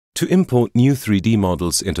To import new 3D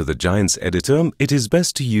models into the Giants editor, it is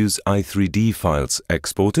best to use i3D files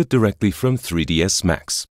exported directly from 3ds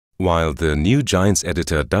Max. While the new Giants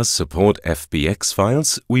editor does support FBX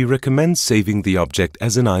files, we recommend saving the object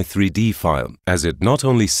as an i3D file, as it not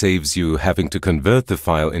only saves you having to convert the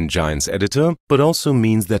file in Giants editor, but also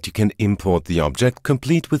means that you can import the object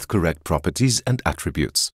complete with correct properties and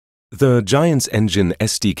attributes. The Giants Engine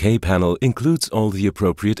SDK panel includes all the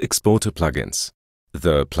appropriate exporter plugins.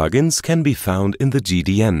 The plugins can be found in the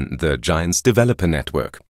GDN, the Giants Developer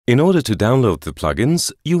Network. In order to download the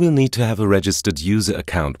plugins, you will need to have a registered user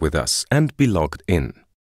account with us and be logged in.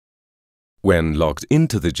 When logged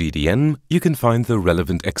into the GDN, you can find the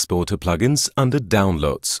relevant exporter plugins under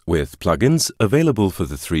Downloads, with plugins available for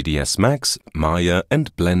the 3ds Max, Maya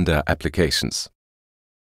and Blender applications.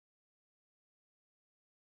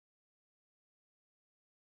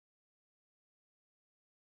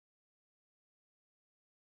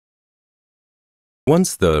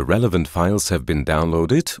 Once the relevant files have been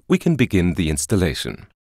downloaded, we can begin the installation.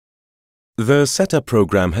 The setup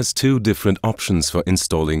program has two different options for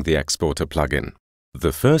installing the exporter plugin.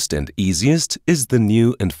 The first and easiest is the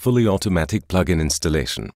new and fully automatic plugin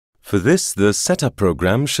installation. For this, the setup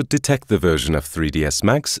program should detect the version of 3ds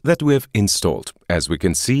Max that we have installed, as we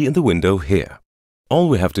can see in the window here. All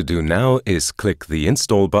we have to do now is click the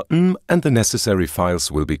Install button and the necessary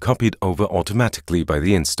files will be copied over automatically by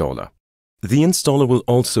the installer. The installer will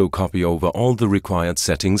also copy over all the required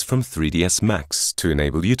settings from 3ds Max to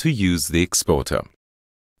enable you to use the exporter.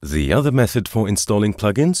 The other method for installing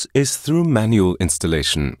plugins is through manual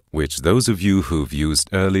installation, which those of you who've used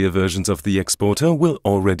earlier versions of the exporter will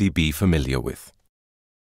already be familiar with.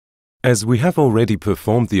 As we have already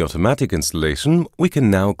performed the automatic installation, we can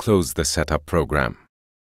now close the setup program.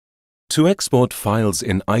 To export files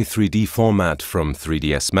in i3D format from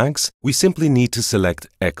 3ds Max, we simply need to select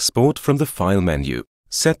Export from the File menu,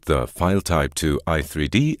 set the file type to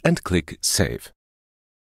i3D and click Save.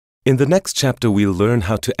 In the next chapter, we'll learn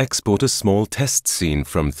how to export a small test scene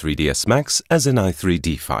from 3ds Max as an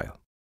i3D file.